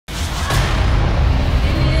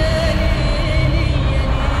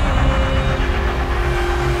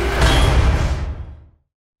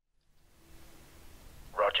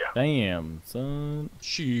Damn, son.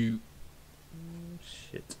 Shoot.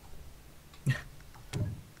 Shit.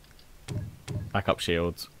 Back up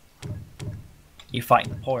shields. You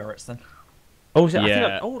fighting the pirates then? Oh, is it,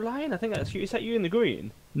 Yeah. oh, Lion, I think that's you. Is that you in the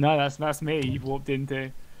green? No, that's me. You've walked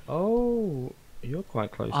into. Oh, you're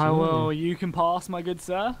quite close. I to me. will. You can pass, my good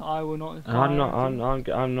sir. I will not. I'm not.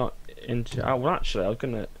 I'm not into. Oh, well, actually, I was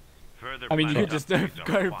gonna. I mean, you could just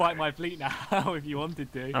go fight my fleet now if you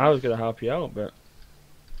wanted to. I was gonna help you out, but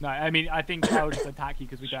No, I mean, I think I would just attack you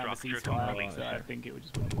because we don't have a ceasefire, complete. so I think it would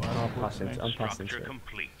just wouldn't work. I'll pass it. unfortunately. I'm passing to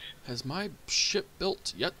it. Has my ship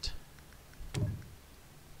built yet?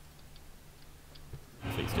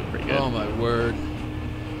 Fleet's doing pretty good. Oh my word.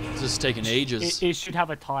 This is taking ages. It should have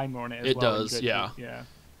a timer on it as It well. does, yeah. Yeah.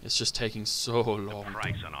 It's just taking so long.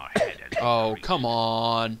 Price on our head has Oh, increased. come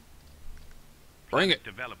on. Bring it.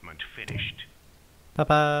 Development finished.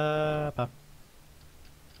 Pa-pa-pa.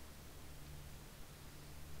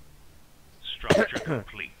 Structure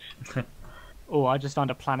complete. Oh, I just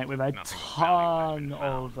found a planet with a Nothing of ton value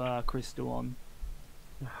has been of crystal on.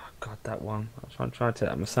 Oh, God, that one. I was trying to take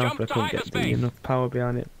that myself, Jump but I couldn't to get the hyperspace. enough power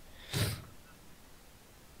behind it.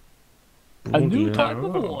 A new Bloody type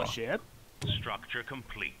of hell. warship. Structure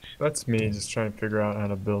complete. That's me just trying to figure out how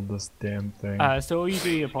to build this damn thing. So all you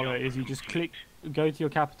do, Apollo, is you just go to your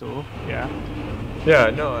capital. Yeah. Yeah,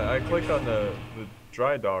 no, I click on the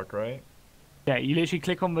dry dock, right? Yeah, you literally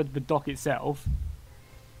click on the dock itself,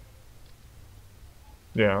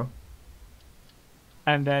 Yeah.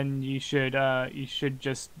 and then you should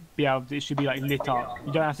just be able. It should be like lit up.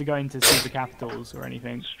 You don't have to go in to see the capitals or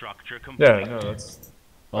anything. Structure complete. Yeah, no, that's...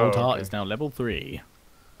 Old Oh, Heart okay. is now level 3.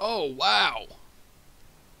 Oh, wow.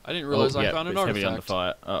 I didn't realize I yeah, found an it's heavy under artifact.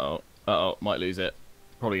 fire. Uh-oh. Uh-oh, might lose it.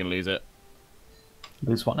 Probably gonna lose it.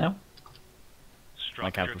 Lose what now? Structure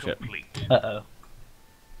My capital ship. complete. Uh-oh.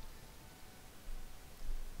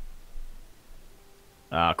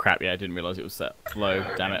 Ah, crap, yeah, I didn't realise it was set low.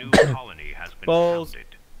 Damn A it. new colony has been Balls.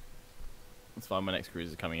 founded. It's fine, my next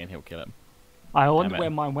cruiser's coming in, he'll kill it. I wonder it. where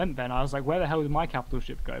mine went then. I was like, where the hell did my capital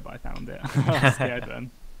ship go? But I found it. I was scared then.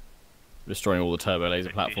 Destroying all the turbo laser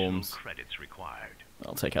Additional platforms. credits required.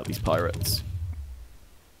 I'll take out these pirates.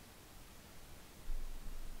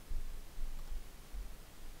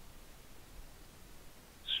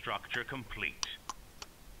 Structure complete.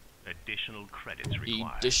 Additional credits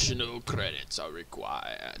required. Additional credits are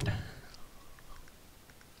required.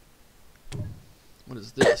 What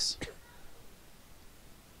is this?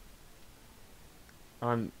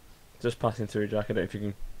 I'm just passing through, Jack. I don't know if you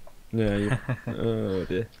can. Yeah, you. Oh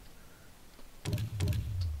dear.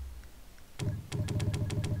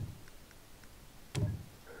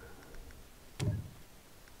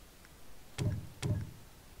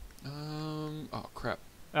 Oh crap.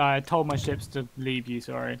 I told my ships to leave you.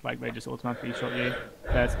 Sorry, like they just automatically shot you.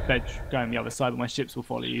 They're going the other side, but my ships will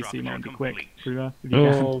follow you. So you might want to be quick. Kruger, if you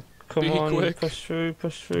can. Oh, come Be on! quick. Push through!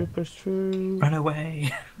 Push through! Push through! Run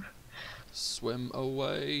away. Swim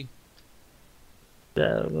away.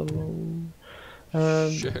 Share the load.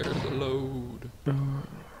 Share the load.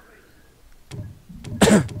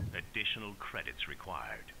 Additional credits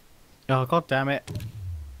required. Oh, god damn it.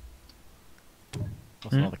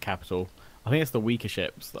 That's another capital. I think it's the weaker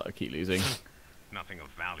ships that I keep losing. Nothing of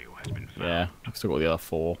value has been found. Yeah, I've still got the other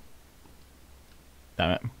 4.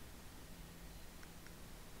 Damn it.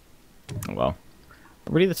 Oh well.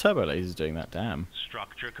 Really, the turbo laser's doing that, damn.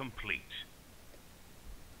 Structure complete.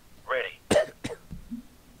 Ready.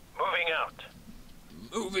 Moving out.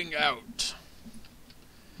 Moving out.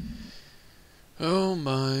 Oh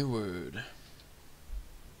my word.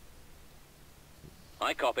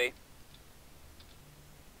 I copy.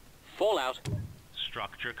 Fallout.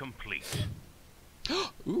 Structure complete.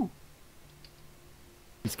 Ooh.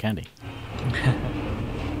 It's candy.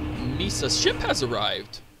 Misa's ship has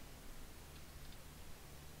arrived.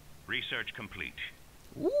 Research complete.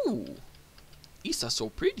 Ooh. Isa's so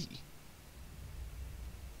pretty.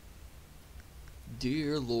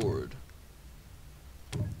 Dear Lord.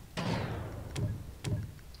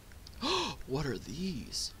 What are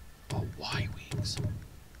these? Oh, Y-wings.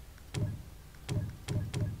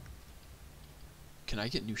 Can I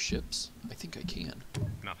get new ships? I think I can.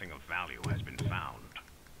 Nothing of value has been found.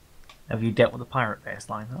 Have you dealt with the pirate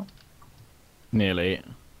baseline though? Nearly.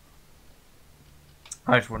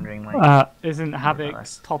 I was wondering, like, Isn't Havoc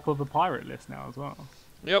nice. top of the pirate list now as well?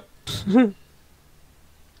 Yep.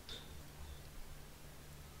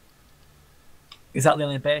 is that the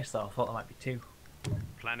only base though? I thought there might be 2.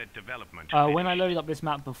 Planet development. When I finished. loaded up this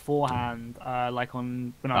map beforehand, like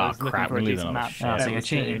when I Oh, was looking crap, for a we leave decent another map, shot. Oh, so there you're was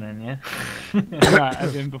cheating two. then, yeah? No,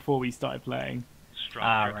 as in before we started playing. Structure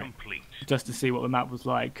Ah, right. complete. just to see what the map was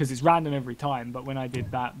like, because it's random every time. But when I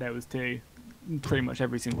did that, there was 2, pretty much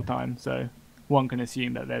every single time. So one can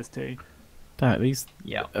assume that there's 2. Damn it, these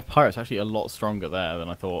Yeah. pirates are actually a lot stronger there than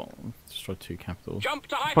I thought. Destroyed 2 capitals. Jump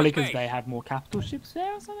to hyperspace. Probably because they had more capital ships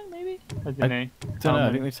there or something, maybe? I don't know. Don't know,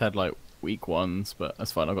 I think they just had like weak ones, but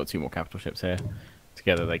that's fine. I've got 2 more capital ships here.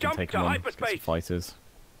 Together they can Jump take to them on. hyperspace. Get some fighters.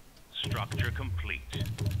 Structure complete.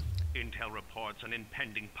 Intel reports an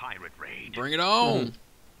impending pirate raid. Bring it on.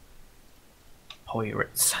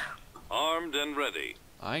 Pirates. Armed and ready.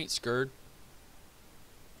 I ain't scared.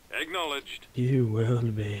 Acknowledged. You will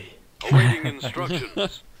be. Awaiting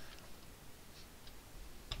instructions.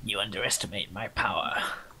 You underestimate my power.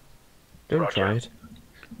 Don't try it.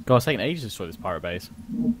 God, it's taking ages to destroy this pirate base.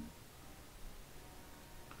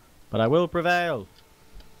 But I will prevail.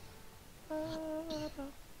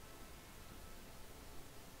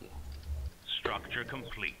 Structure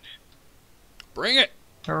complete. Bring it.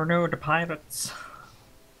 Oh no, the pirates.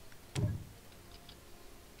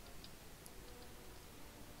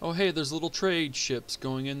 Oh hey, there's little trade ships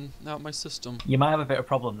going in and out my system. You might have a bit of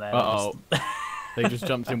problem there. Uh-oh. They just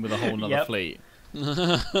jumped in with a whole nother Yep. fleet.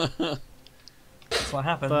 That's what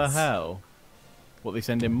happens. What the hell? What, they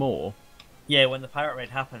send in more? Yeah, when the pirate raid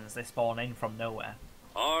happens, they spawn in from nowhere.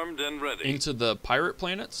 Armed and ready. Into the pirate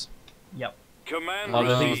planets? Yep. Command Oh,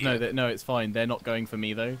 the thing is, received. no, it's fine. They're not going for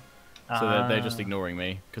me, though. So they're just ignoring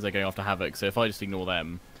me, because they're going after Havoc. So if I just ignore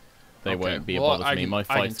them, they Okay, won't be a well, bother I for me. can- My I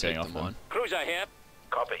can fight's take going after them them. Cruiser here.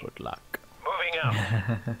 Copy. Good luck. Moving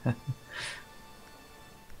out.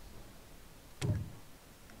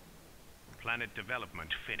 Planet development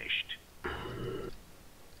finished.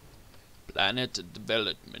 Planet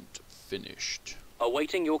development finished.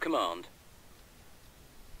 Awaiting your command.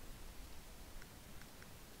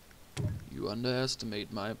 You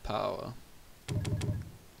underestimate my power.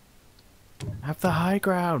 Have the high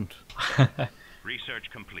ground. Research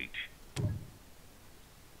complete.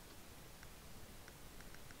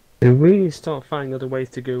 They really start finding other ways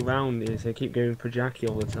to go around this. They keep going for Jackie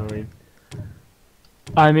all the time.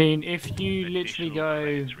 I mean, if you literally Additional go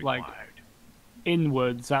credits like required.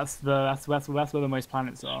 inwards, that's where the most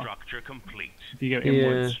planets are. Structure complete. If you go Yeah.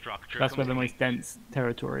 inwards, Structure that's where the complete. most dense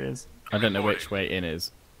territory is. I don't know which way in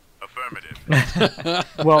is. Affirmative.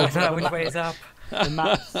 Well, I don't know which way is up. the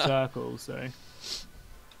map's circle, so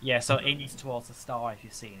Yeah, so in's towards the star if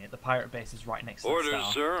you've seen it. The pirate base is right next to the Orders,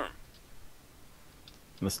 star. sir.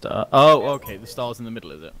 The star. Oh, okay. The star's in the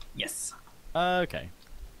middle, is it? Yes. Okay.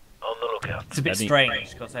 On the lookout. It's a bit I need-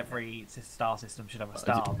 strange because every star system should have a do-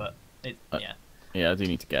 star, but it, yeah. Yeah, I do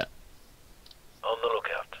need to get. On the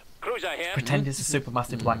lookout. Cruiser here. Pretend it's a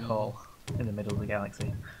supermassive black hole in the middle of the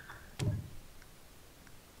galaxy.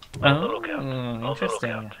 On the lookout. On the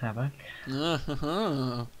Interesting, lookout. Havoc.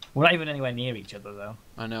 I We're not even anywhere near each other though,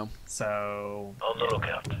 know. so On the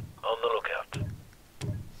lookout. On the lookout.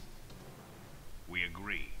 We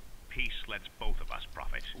agree. Peace lets both of us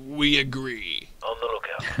profit. We agree. On the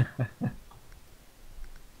lookout.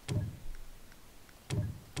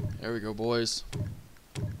 There we go, boys.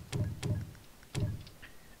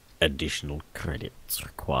 Additional credits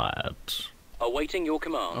required. Awaiting your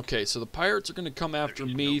command. Okay, so the pirates are going to come after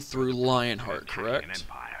me through Lionheart, Attacking an correct?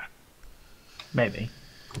 empire. maybe.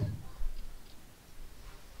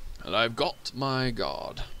 And I've got my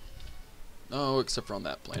god. Oh, except for on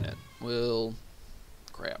that planet. Well,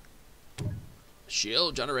 crap.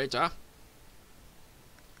 Shield generator.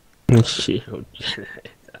 Shield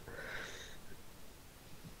generator.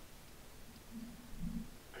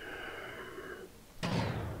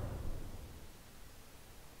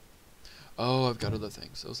 Oh, I've got other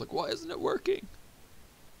things. I was like, why isn't it working?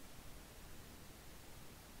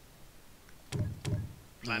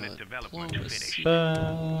 Planet development diplomacy,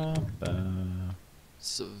 finished.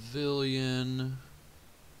 civilian.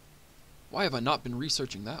 Why have I not been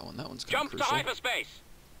researching that one? That one's kind Jump of to crucial. hyperspace.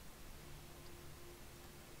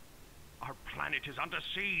 Our planet is under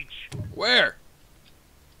siege. Where?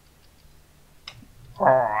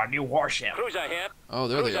 Oh, new warship. Cruiser here. Oh,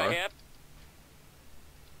 there they Cruiser are. here.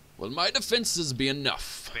 Will my defenses be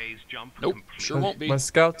enough? Phase jump Nope, complete. sure won't be. My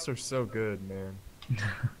scouts are so good, man.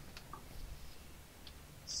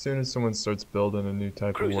 As soon as someone starts building a new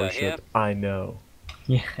type Cruiser of warship, here. I know.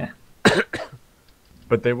 Yeah.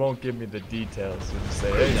 But they won't give me the details. They just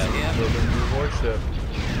say, hey, Cruiser someone's here. building a new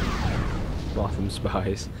warship. Bottom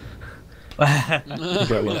spies. Bottom's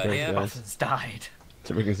Get one Yeah, thing, yeah. guys. died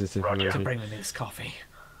To bring us this to information. bring me this coffee.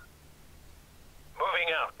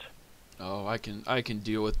 Moving out. Oh, I can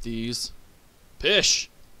deal with these. Pish!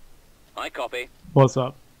 I copy. what's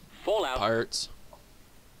up? Fallout. Pirates.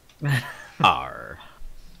 R.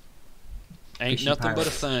 Ain't Fishy nothing but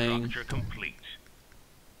a pirates. thing. Structure complete.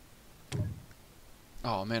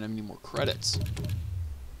 Oh man, I need more credits.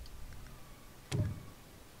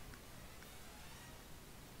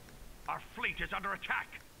 Our fleet is under attack.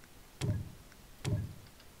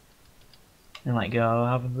 They might go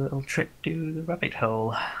have a little trip to the rabbit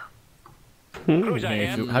hole. Cruiser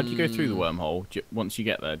Yeah, here. how do you go through the wormhole? Once you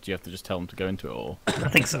get there, do you have to just tell them to go into it, or? I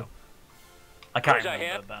think so. I can't Cruiser here.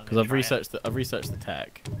 remember. but I'm Because gonna I've try it. researched the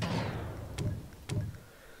tech.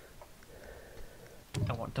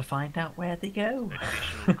 I want to find out where they go.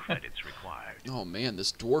 Additional credits required. Oh man,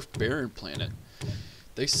 this dwarf barren planet.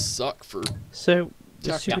 They suck for. So,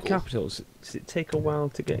 the super Tactical. capitals, does it take a while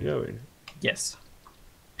to get going? Yes.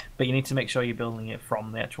 But you need to make sure you're building it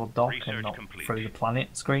from the actual dock Research and not complete. through the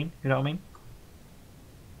planet screen. You know what I mean?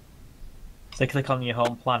 So click on your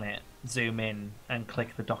home planet, zoom in, and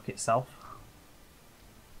click the dock itself.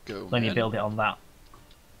 Go. Then you man. build it on that.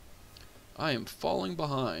 I am falling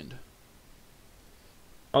behind.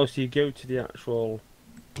 Oh, so you go to the actual...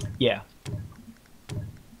 Yeah.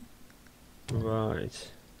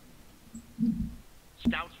 Right.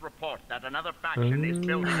 Scouts report that another faction is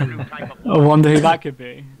building a new type of I wonder who that could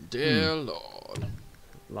be. Dear Lord.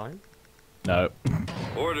 Line? No,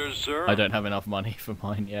 Orders, sir. I don't have enough money for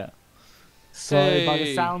mine yet. So by the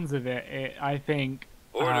Hey. sounds of it, I think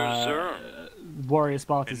Orders, sir. Warrior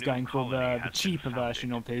Sparta's A new going for colony the has been cheaper founded.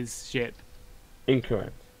 version of his ship.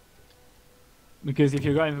 Incorrect. Because if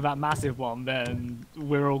you're going for that massive one, then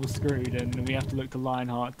we're all screwed, and we have to look to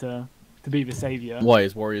Lionheart to be the savior. Why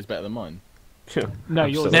is Warriors better than mine? No,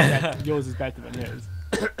 yours is, Absolutely. yours is better than his.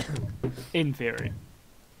 In theory.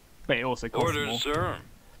 But it also costs more. Orders, sir.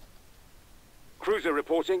 Cruiser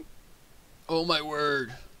reporting. Oh my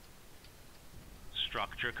word.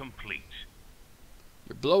 structure complete.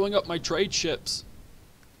 You're blowing up my trade ships.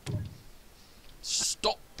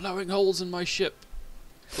 Stop blowing holes in my ship.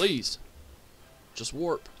 Please. Just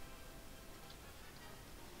warp.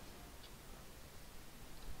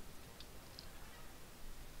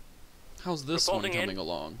 How's this Reporting one in. coming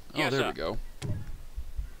along? Oh, Yes, there sir. we go.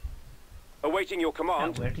 Awaiting your Oh,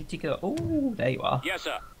 command. where did you go? Oh, there you are. Yes,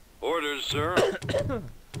 sir. Orders, sir.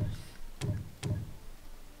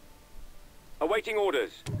 Awaiting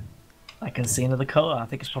orders. I can see another colour. I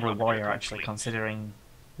think it's probably Structure Warrior, actually, complete. considering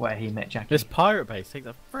where he met Jackie. This pirate base takes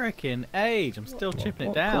a freaking age. I'm still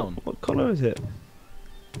chipping it down. What colour is it?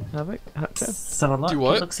 Havoc? So look, Do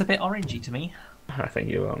what? it looks a bit orangey to me. I think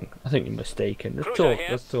you're wrong. I think you're mistaken. Let's Cruiser talk. here.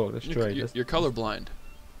 Let's talk. Let's trade. You're colorblind.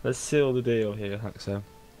 Let's seal the deal here, Haxo.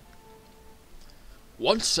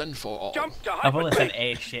 Once and for all. Jump to I've only sent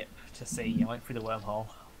hyperspace. a ship to see. I went through the wormhole.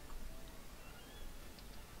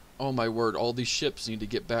 Oh my word, all these ships need to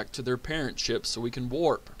get back to their parent ships so we can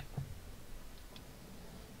warp.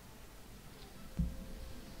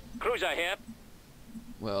 Cruiser here.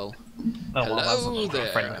 Well, Oh, well, that's Hello not there.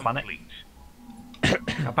 a friendly planet.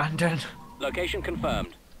 Complete. Abandoned. Location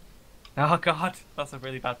confirmed. Oh god, that's a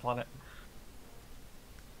really bad planet.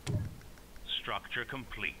 Structure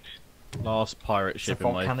complete. Last pirate It's a ship in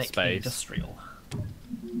my volcanic space. industrial.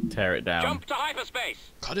 Tear it down. Jump to hyperspace.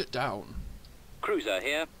 cut it down. Cruiser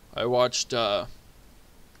here. I watched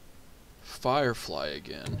Firefly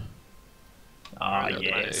again. Ah, Right,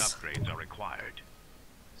 yes. Upgrades are required.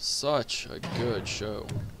 Such a good show.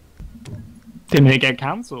 Didn't it get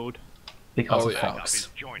cancelled? Because Oh, of yeah. Backup Fox. is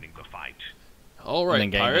joining the fight. All And right, then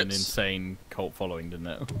gained an pirates. insane cult following, didn't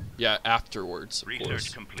it? Yeah, afterwards, of Research course.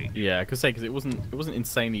 complete. Yeah, because it wasn't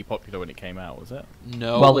insanely popular when it came out, was it?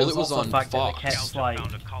 No, Well, well, it was also on the fact Fox. that they kept like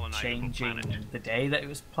Found a colonizable changing planet. the day that it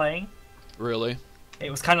was playing. Really? It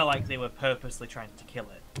was kind of like they were purposely trying to kill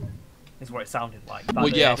it. Is what it sounded like. That Well,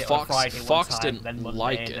 they yeah, had it on Fox- Friday one Fox time, didn't then Monday,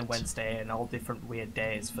 like and then it. Wednesday, and all different weird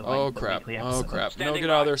days for like Oh the crap! weekly Oh episode. crap! No, Standing get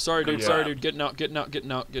out of by. there! Sorry, dude. Good Sorry, job. dude. Getting out! Getting out!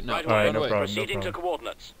 Getting out! Getting out! Right Run away. no away! problem. Proceeding to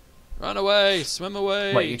coordinates. Run away! Swim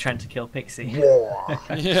away! What, you trying to kill Pixie?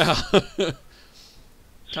 Yeah. Kind of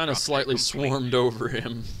Structure slightly complete. swarmed over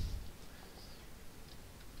him.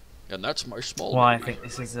 And that's my small. Well, I baby. think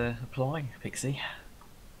this is a ploy, Pixie.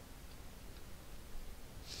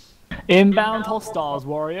 Inbound hostiles,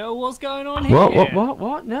 Warrior. What's going on here? What?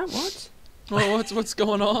 No, what? Well, what's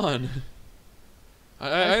going on? I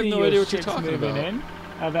have see no your idea what you're ships talking moving about. In.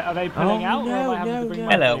 Are they pulling Oh, out? no, or am I having no, to bring no.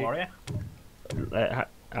 my Hello, fleet? Warrior.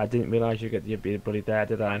 I didn't realise you'd be bloody there,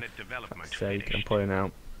 did I? Planet development For sake, I'm finished. pulling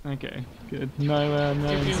out. Okay, good. No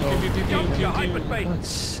insult. Jump to hyperspace. God's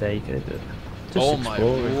sake, I did. Just Oh my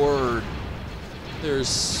exploring. word! There's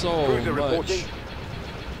so Cruiser much. reporting.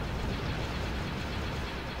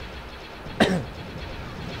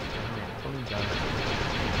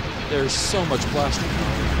 There's so much plastic.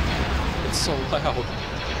 It's so loud.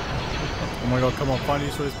 Oh my god, come on, finally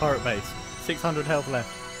destroy this pirate base. 600 health left.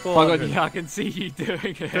 Oh my 400. god, yeah, I can see you doing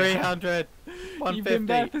it. 300. You've been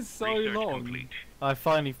there 150. for so Research long. complete. I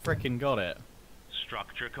finally freaking got it.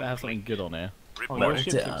 Structure I have something complete. good on here. Oh, Report. your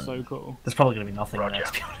ships look so cool. There's probably going to be nothing there,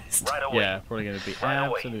 to be honest. Right away. Yeah, probably going to be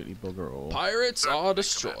absolutely bugger all. Pirates are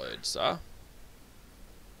destroyed, sir.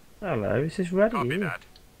 Hello, this is ready. Copy that.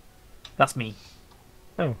 That's me.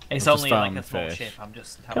 Oh, It's Just only like a found small fish. ship. I'm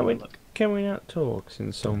just can having we a look. can we not talk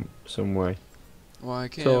in some way? Why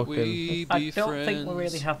can't Talking. we be I don't friends? think we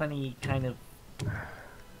really have any kind of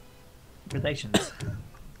relations.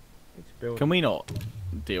 Can we not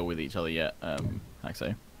deal with each other yet,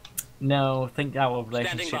 Axo? No, I think our Standing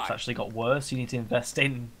relationship's by. actually got worse. You need to invest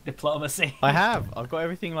in diplomacy. I have. I've got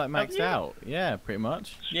everything like maxed you? out. Yeah, pretty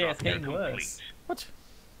much. Yeah, it's Structure getting complete. worse. What?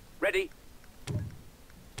 Ready?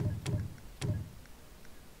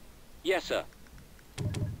 Yes, sir.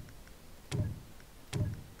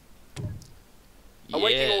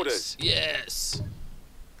 Awaiting orders. Yes.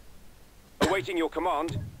 Awaiting your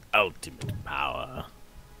command. Ultimate power.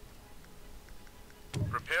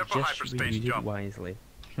 Prepare for Just hyperspace use it jump. wisely.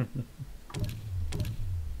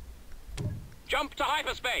 Jump to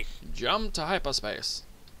hyperspace. Jump to hyperspace.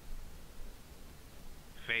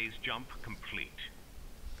 Phase jump complete.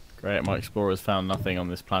 Great, my explorers found nothing on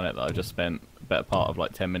this planet that I just spent a better part of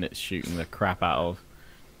like 10 minutes shooting the crap out of.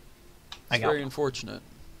 I It's got very unfortunate.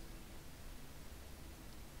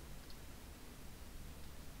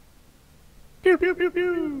 Pew pew pew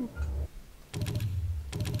pew!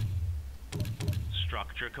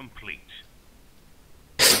 Structure complete.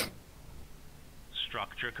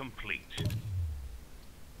 Structure complete.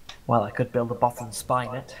 Well, I could build a bottom spy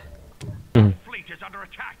net. Fleet is under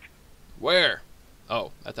attack. Where?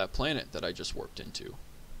 Oh, at that planet that I just warped into.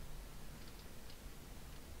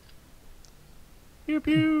 Pew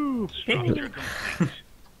pew! Structure complete.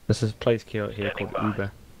 There's a place here called Standing by.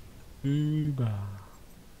 Uber.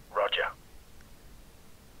 Roger.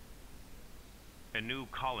 A new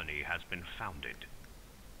colony has been founded.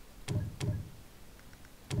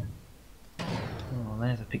 Oh,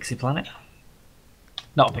 there's a pixie planet.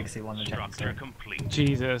 Not a pixie one, the Structure complete.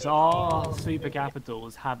 Jesus, our super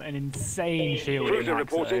capitals have an insane shielding. Cruiser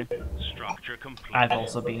reporting. Structure complete. I've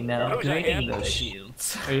also been Cruiser upgrading here. those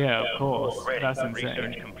shields. Oh, yeah, of course. That's Research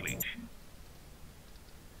insane. complete.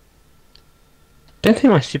 Don't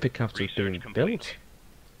think my super capital's Research being complete. built.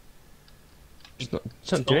 It's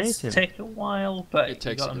not doing It'll anything. take a while, but It you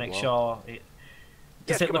takes got a to good make while. sure it.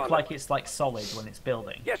 Yes, Does it look Commander. like it's like solid when it's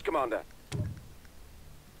building? Yes, Commander.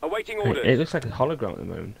 Awaiting It orders. looks like a hologram at the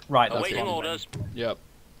moment. Right, that's Awaiting one orders. Yep.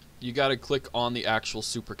 You gotta click on the actual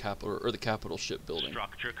super capital or the capital ship building.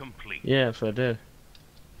 Structure complete. Yeah, that's what I did.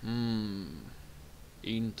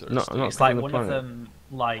 Interesting. Not It's like on the one of planet. them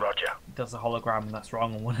like Roger. does a hologram and that's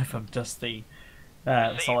wrong, and one of them does the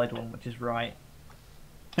solid one, which is right.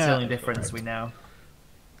 It's the only difference we know.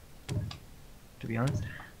 To be honest.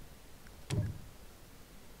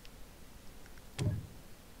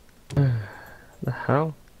 The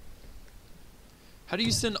hell? How do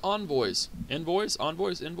you send envoys? Envoys?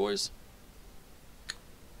 Envoys? Envoys?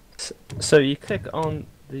 So you click on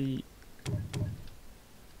the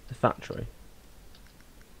factory,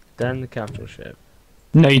 then the capital ship.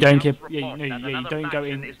 No, you don't keep. Yeah, no, yeah, you don't go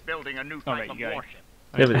in. building a new Oh, there you go.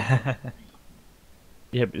 Yeah, but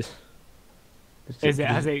yeah, but Is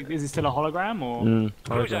it still a hologram or?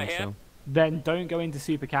 Cruiser hologram here. cell. Then don't go into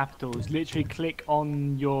super capitals. Literally click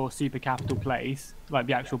on your super capital place, like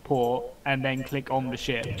the actual port, and then click on the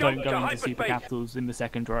ship. Don't go into super hyperspace. capitals in the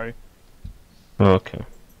second row. Okay.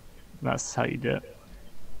 That's how you do it.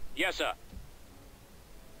 Yes, sir.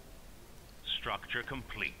 Structure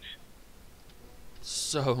complete.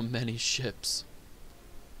 So many ships.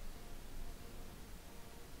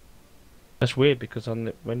 That's weird because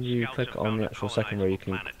when you Scouts click have on found the a actual second row, you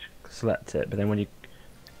can colonizable planet. select it, but then when you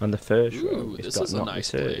on the first row, Ooh, it's this got is a not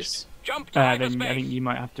nice researched. place. Jump to Then I hyperspace. think you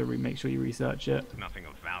might have to make sure you research it. Nothing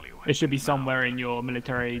of value. It should be somewhere in your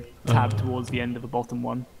military tab towards the end of the bottom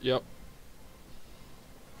one. Yep.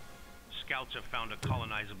 Scouts have found a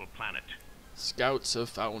colonizable planet. Scouts have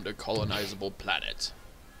found a colonizable planet.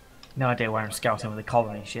 No idea where I'm scouting with a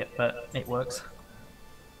colony ship, but it works.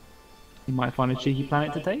 You might find a cheeky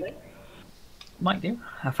planet to take. Might do.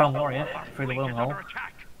 I found Warrior through the Fleet is under wormhole.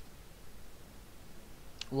 attack.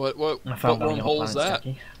 What I found one of your wormhole is planets, that?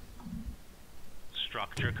 Jackie.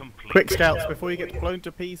 Structure complete. Quick, scouts, before you get blown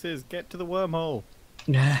to pieces, get to the wormhole.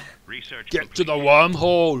 Research Get to complete. the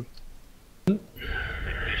wormhole.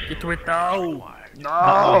 Get to it now. The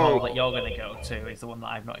wormhole that you're going to go to is the one that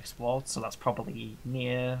I've not explored, so that's probably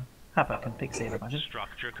near Havoc and Pixie, I imagine.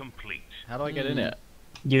 Structure complete. How do I get in it?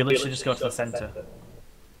 You literally just go to the center.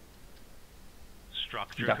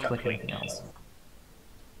 Structure You don't have to click complete. anything else.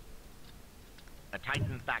 A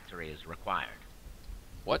Titan factory is required.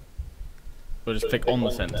 What? We'll just click on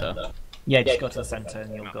the center. Yeah, just go to the center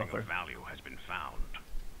and you'll go Nothing through. of value has been found.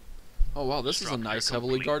 Oh wow, this is a nice,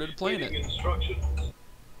 heavily guarded planet.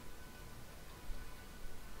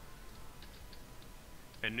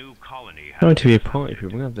 A new colony has Going to be a been party,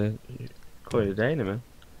 founded. people. We have to call it a day in a minute.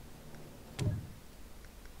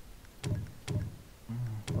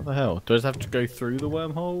 What the hell? Do I just have to go through the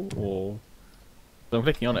wormhole, or? I'm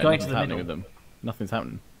clicking on it. Going And to nothing's the happening with middle. them. Nothing's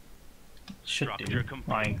happening. Should do. Structure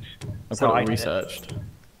complete. Like, I've So got I it all did it. researched.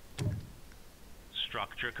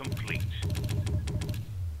 Structure complete.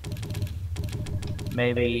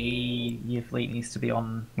 maybe your fleet needs to be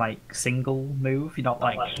on like single move. You're not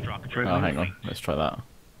like Structure. Oh, hang on. Let's try that.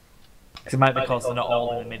 because it might be because they're not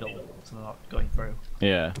all in the middle, so they're not going through.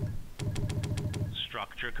 Yeah.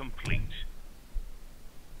 Structure complete.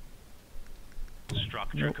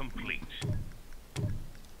 Structure Nope. complete.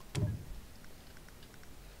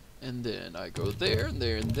 And then I go there, and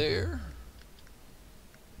there, and there.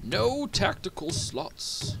 No tactical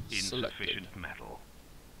slots selected. Insufficient metal.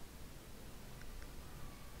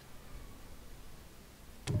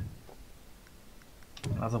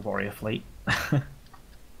 That's a warrior fleet.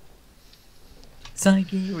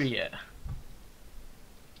 Siberia.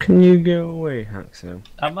 Can you go away, Haxo?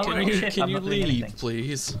 I'm not Can really you, shit, can I'm you not doing leave, anything.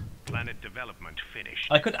 please? Planet development finished.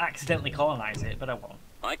 I could accidentally colonize it, but I won't.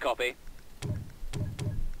 I copy.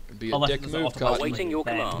 It'd be a Unless dick it's move, automatically, Cotton. Awaiting your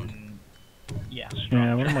then- command. Yeah.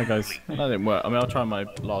 Yeah, one of my guys. That didn't work. I mean, I'll try my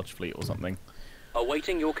large fleet or something.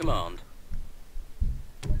 Awaiting your command.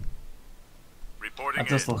 Reporting That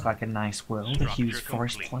does look like a nice world, a huge Structure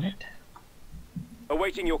forest complete. planet.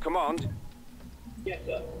 Awaiting your command.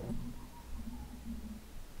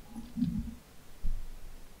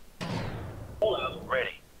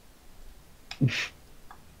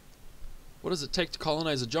 What does it take to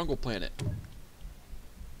colonize a jungle planet?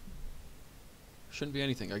 Shouldn't be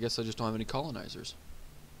anything. I guess I just don't have any colonizers.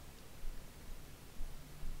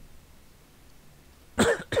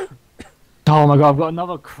 Oh my god, I've got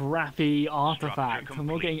another crappy artifact. Structure I'm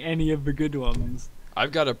not complete. getting any of the good ones.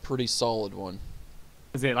 I've got a pretty solid one.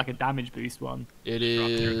 Is it like a damage boost one? It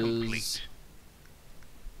Structure is. complete.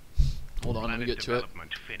 Hold on, let me Planet get to it.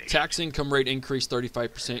 development finished. Tax income rate increase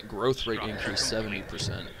 35%, growth rate Structure increase complete.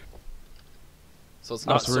 70%. So it's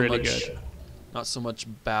not That's so really much, good. not so much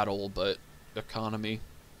battle, but economy.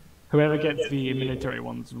 Whoever gets the military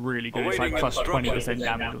one's really good. It's like Awaiting plus instructions. 20%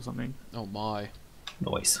 damage or something. Oh my.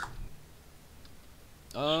 Noise.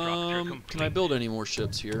 Can I complete. build any more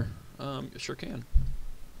ships here? Sure can.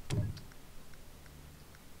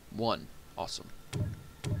 One. Awesome.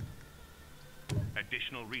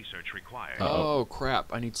 Additional research required. Oh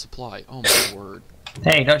crap! I need supply. Oh my word.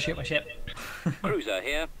 Hey, don't shoot my ship. Cruiser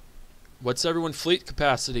here. What's everyone fleet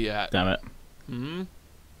capacity at? Damn it. Hmm.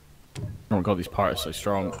 Oh my god, these pirates are so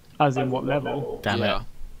strong. As in what level? Damn Yeah.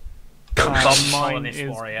 Mine Colonist is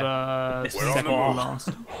warrior. the This is second to the last.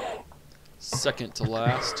 Second to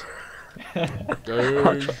last.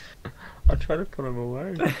 Dang. I try to put him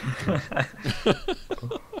away.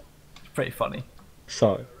 Pretty funny.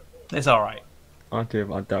 Sorry. It's alright.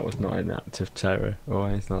 That was not an act of terror or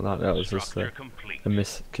anything like that. That was just Structure complete. a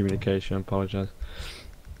miscommunication. I apologise.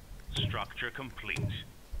 Structure complete.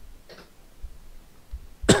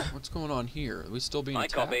 What's going on here? Are we still being I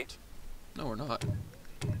attacked? copy. No, we're not.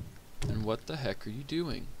 Then what the heck are you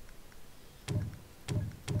doing?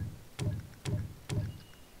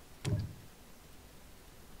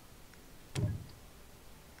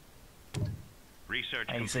 Research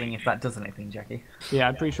Are you complete. seeing if that does anything, Jackie? Yeah,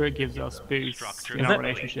 I'm pretty sure it gives us boosts Structure in Is our it?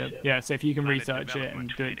 relationship. Yeah, so if you can Planet research it and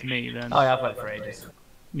development do it to me, then Oh yeah, I've waited for ages.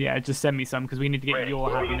 yeah, just send me some because we need to get your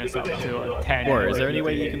happiness up to a 10. Or is there any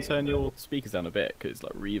way you can turn your speakers down a bit? Because it's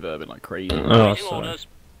like reverbing like crazy. Oh, Awaiting sorry. orders.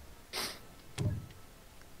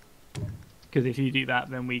 Because if you do that,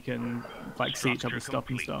 then we can like see each other's stuff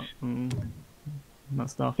and Structure stuff. That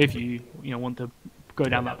stuff. If you want to go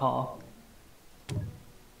down that path.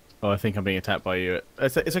 Oh, I think I'm being attacked by you.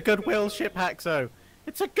 It's a goodwill ship, Haxo.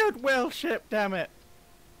 It's a goodwill ship, damn it.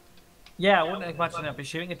 Yeah, I wouldn't imagine I'd be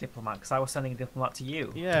shooting a diplomat because I was sending a diplomat to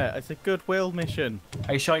you. Yeah, it's a goodwill mission.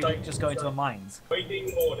 Are you sure you didn't just go into the mines?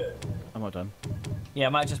 I'm not done. Yeah,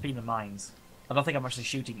 it might just be in the mines. I don't think I'm actually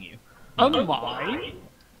shooting you. Oh my!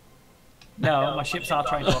 No, my ships are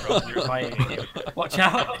trying to fire you. Watch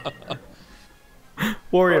out!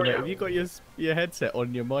 Warrior, mate, have you got your headset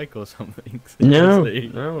on your mic or something? No,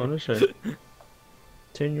 Seriously? no, honestly.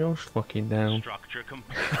 Turn yours fucking down. Structure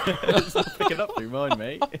complete. It's not picking up through mine,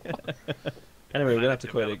 mate. Anyway, we're gonna have to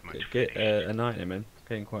Planet quit development get finished. a night in, man. It's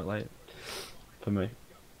getting quite late for me.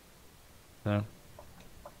 So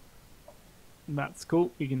That's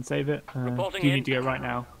cool. You can save it. Reporting Do you in. need to go right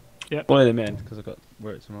now? Yep. boil them in because I've got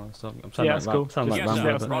work tomorrow. So I'm sounding Yeah, like that's cool. sound like Just let us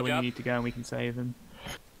Rambo, know but when you Roger. need to go and we can save them.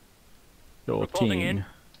 Your Reporting team.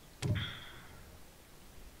 in.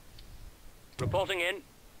 Reporting in.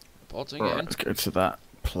 Reporting Right, in. let's go to that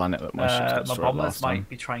planet that my ships got My destroyed bombers last time. might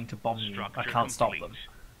be trying to bomb you. I Structure can't stop complete. them.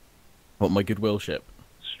 What, my goodwill ship?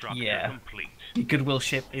 Structure Yeah. complete. Your Goodwill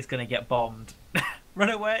ship is going to get bombed. Run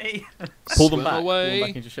away! Pull them Swim back. Pull away. them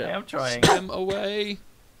back into ship. I am trying. Swim away.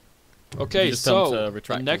 Okay, You just tell them so to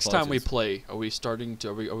retract the next those time we lasers. play, are we starting to?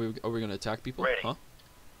 Are we gonna attack people? Ready. Huh?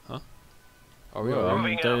 Huh? Are we? Well, are we-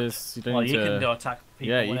 Moving out. there's, you don't Well, need you to... can go attack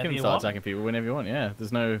people Yeah, you whenever can you start want. attacking people whenever you want. Yeah,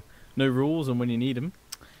 there's no rules on when you need them.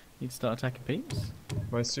 You need to start attacking peeps.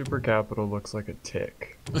 My super capital looks like a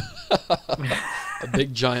tick. a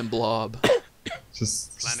big giant blob.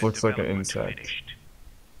 Just Planet looks like an development insect. finished.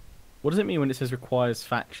 What does it mean when it says requires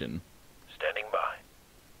faction? Standing by.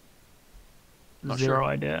 Not Zero sure.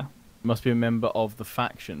 idea. Must be a member of the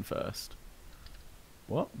faction first.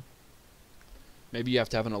 What? Maybe you have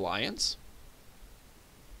to have an alliance.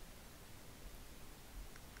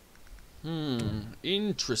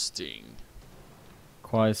 Interesting.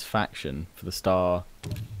 Requires faction for the Star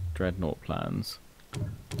Dreadnought plans.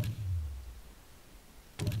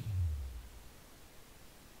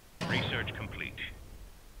 Research complete.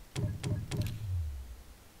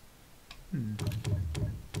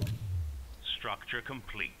 Structure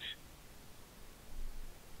complete.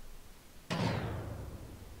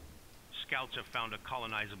 Scouts have found a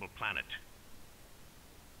colonizable planet.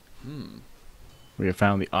 We have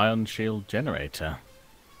found the Ion Shield generator.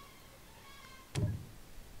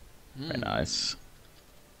 Very nice.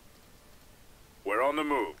 We're on the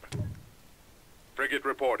move. Frigate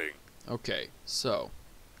reporting. Okay, so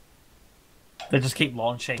They just keep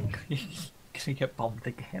launching. Because you get bombed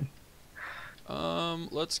again.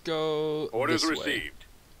 let's go Orders this way. received.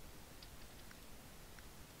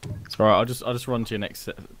 It's alright. I'll just run to your next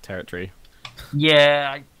territory.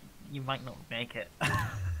 Yeah, you might not make it.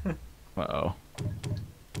 Uh oh.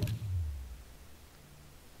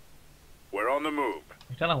 We're on the move.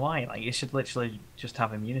 I don't know why. Like, you should literally just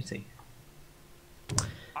have immunity.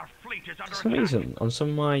 Our fleet is under For some attack. reason, on some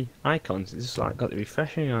of my icons, it's just like got the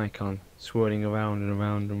refreshing icon swirling around and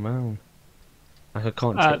around and around. Like I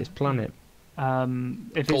can't take this planet.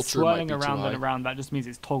 If Culture it's swirling might be too around and high. around, that just means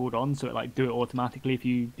it's toggled on, so it like do it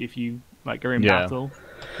automatically if you like are in Yeah. battle.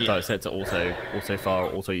 So it's set to auto fire,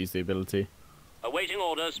 auto use the ability. Awaiting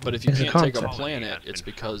orders. But if you It's a can't take a concept. planet, it's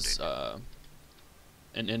because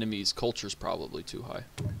an enemy's culture's probably too high.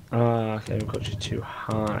 Ah, okay, we've got you too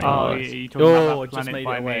high. Oh, Nice. yeah, you talking Oh, about I that just planet made it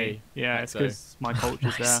by away. me? Yeah, it's So- because my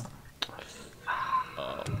culture's there.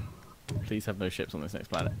 Oh. Please have no ships on this next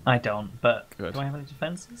planet. I don't, but Good. do I have any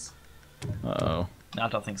defenses? Uh oh. No, I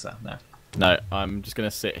don't think so, no. No, I'm just gonna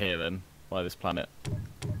sit here then by this planet.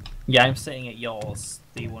 Yeah, I'm sitting at yours,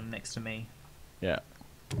 the one next to me. Yeah.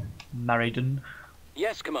 Mariden.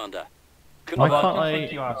 Yes, Commander. Why Well, can't I I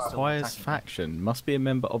think you are still requires attacking. faction? Must be a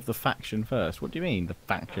member of the faction first. What do you mean, the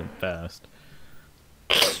faction first?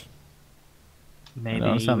 Maybe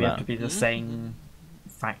understand we have that. to be the same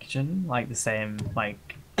faction, like the same,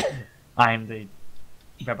 like, I'm the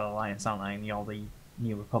Rebel Alliance, aren't I? And you're the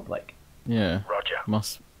New Republic. Yeah. Roger.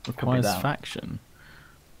 Must requires that. faction.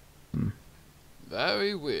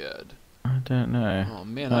 Very weird. I don't know. Oh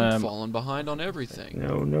man, I'm Um, falling behind on everything.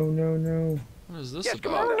 No, no, no, no. What is this Yes,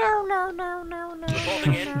 about? Commander.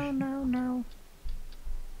 Reporting in. Need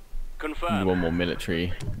Confirmed. one more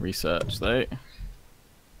military research though.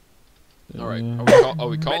 All right, are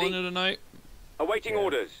we calling it a night? Awaiting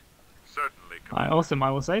orders. Certainly, Alright, awesome.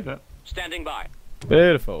 I will save it. Standing by.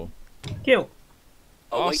 Beautiful. Kill.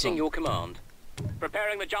 Awaiting Awesome. your command.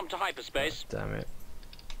 Preparing the jump to hyperspace. Damn it.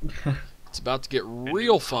 It's about to get A new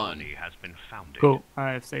real fun. colony has been founded. Cool.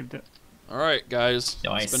 I have saved it. All right, guys,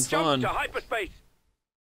 Nice. it's been Jump fun. to hyperspace.